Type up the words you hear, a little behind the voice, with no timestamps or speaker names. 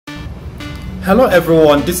Hello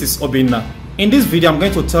everyone, this is Obinna. In this video, I'm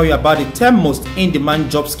going to tell you about the 10 most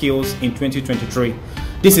in-demand job skills in 2023.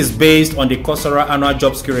 This is based on the Coursera Annual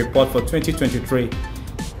Job Skill Report for 2023.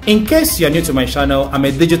 In case you are new to my channel, I'm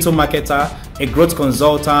a digital marketer, a growth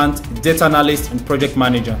consultant, data analyst, and project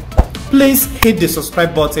manager. Please hit the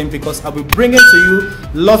subscribe button because I'll be bringing to you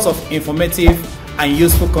lots of informative and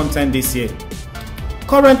useful content this year.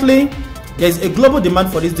 Currently, there is a global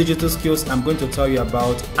demand for these digital skills I'm going to tell you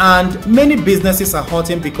about, and many businesses are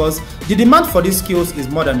hurting because the demand for these skills is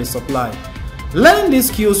more than the supply. Learning these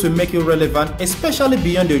skills will make you relevant, especially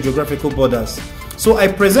beyond your geographical borders. So I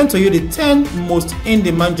present to you the 10 most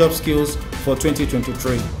in-demand job skills for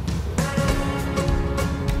 2023.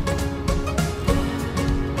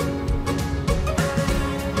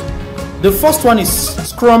 The first one is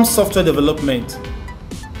Scrum software development.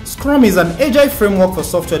 Scrum is an agile framework for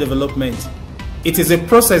software development. It is a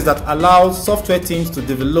process that allows software teams to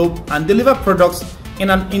develop and deliver products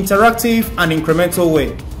in an interactive and incremental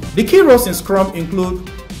way. The key roles in Scrum include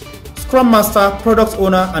Scrum Master, Product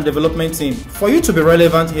Owner, and Development Team. For you to be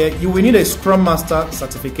relevant here, you will need a Scrum Master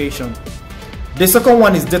certification. The second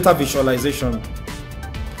one is data visualization.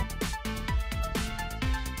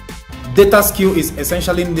 Data skill is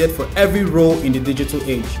essentially needed for every role in the digital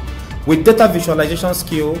age. With data visualization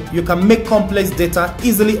skill, you can make complex data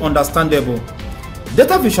easily understandable.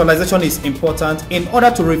 Data visualization is important in order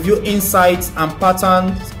to review insights and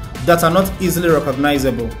patterns that are not easily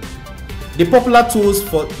recognizable. The popular tools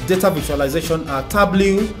for data visualization are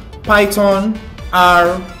Tableau, Python,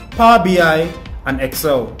 R, Power BI, and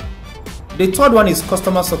Excel. The third one is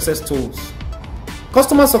customer success tools.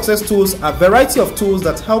 Customer success tools are a variety of tools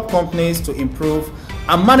that help companies to improve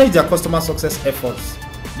and manage their customer success efforts.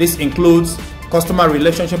 This includes customer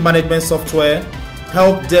relationship management software,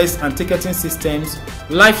 help desk and ticketing systems,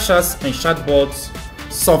 live chats and chatbots,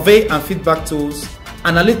 survey and feedback tools,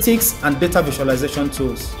 analytics and data visualization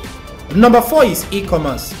tools. Number 4 is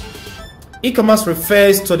e-commerce. E-commerce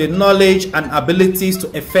refers to the knowledge and abilities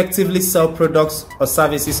to effectively sell products or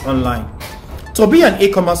services online. To be an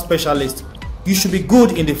e-commerce specialist, you should be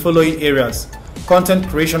good in the following areas: content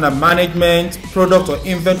creation and management, product or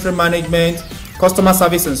inventory management, customer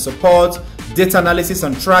service and support, data analysis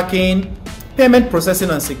and tracking, payment processing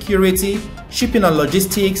and security, shipping and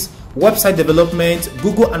logistics, website development,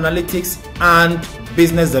 Google Analytics, and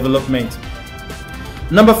business development.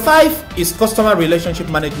 Number 5 is customer relationship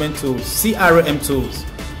management tools, CRM tools.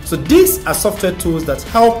 So these are software tools that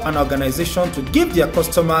help an organization to give their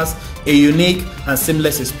customers a unique and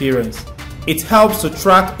seamless experience. It helps to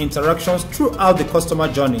track interactions throughout the customer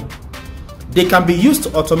journey. They can be used to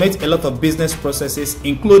automate a lot of business processes,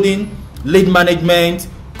 including lead management,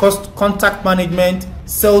 contact management,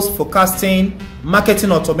 sales forecasting,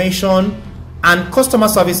 marketing automation, and customer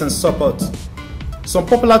service and support. Some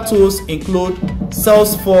popular tools include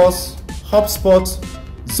Salesforce, HubSpot,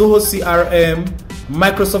 Zoho CRM,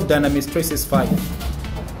 Microsoft Dynamics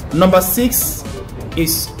 365. Number 6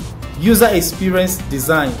 is user experience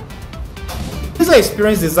design. User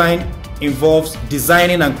experience design involves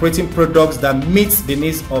designing and creating products that meet the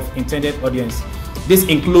needs of intended audience. This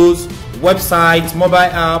includes websites, mobile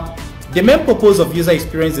app. The main purpose of user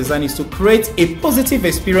experience design is to create a positive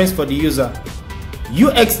experience for the user.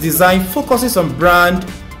 UX design focuses on brand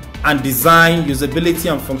and design,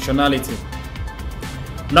 usability, and functionality.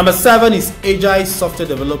 Number 7 is agile software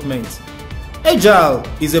development. Agile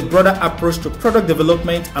is a broader approach to product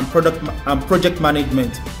development and project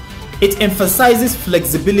management. It emphasizes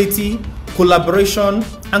flexibility, collaboration,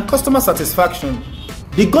 and customer satisfaction.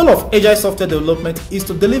 The goal of agile software development is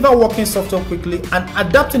to deliver working software quickly and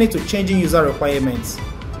adapting it to changing user requirements.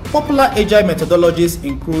 Popular agile methodologies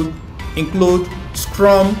include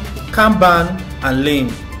Scrum, Kanban, and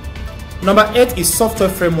Lean. Number 8 is software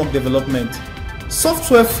framework development.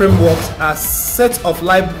 Software frameworks are sets of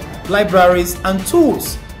libraries and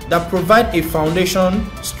tools that provide a foundation,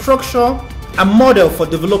 structure, and model for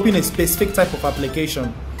developing a specific type of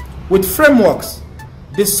application. With frameworks,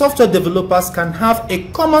 the software developers can have a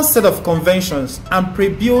common set of conventions and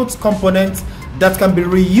pre-built components that can be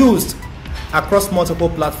reused across multiple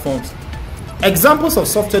platforms. Examples of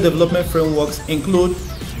software development frameworks include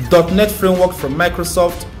 .NET Framework from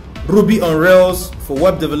Microsoft, Ruby on Rails for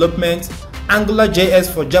web development,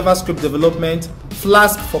 AngularJS for JavaScript development,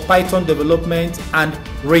 Flask for Python development, and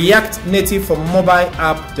React Native for mobile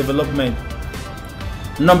app development.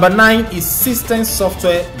 Number 9 is system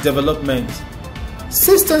software development.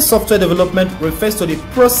 System software development refers to the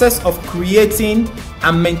process of creating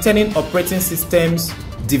and maintaining operating systems,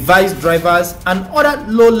 device drivers, and other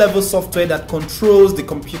low-level software that controls the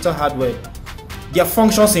computer hardware. Their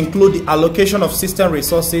functions include the allocation of system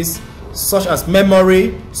resources such as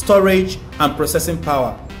memory, storage, and processing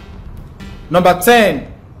power. Number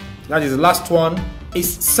 10, that is the last one,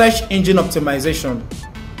 is search engine optimization,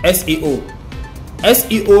 SEO.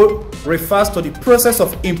 SEO refers to the process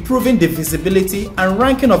of improving the visibility and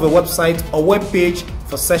ranking of a website or web page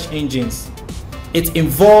for search engines. It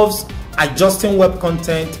involves adjusting web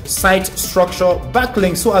content, site structure,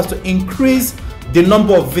 backlinks so as to increase the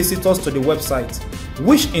number of visitors to the website,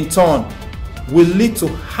 which in turn will lead to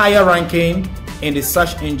higher ranking in the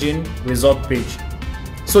search engine result page.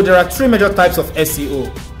 So there are three major types of SEO.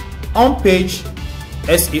 On-page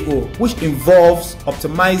SEO, which involves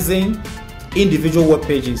optimizing individual web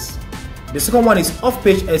pages. The second one is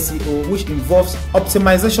off-page SEO, which involves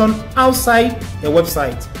optimization outside a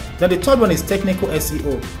website. Then the third one is technical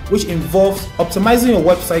SEO, which involves optimizing your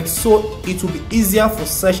website so it will be easier for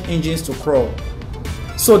search engines to crawl.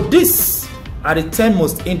 So these are the 10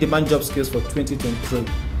 most in-demand job skills for 2023.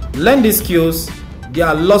 Learn these skills. There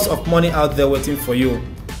are lots of money out there waiting for you.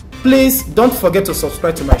 Please don't forget to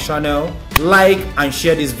subscribe to my channel, like and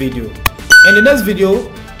share this video. In the next video,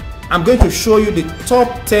 I'm going to show you the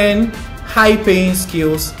top 10 high-paying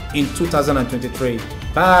skills in 2023.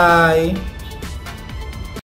 Bye.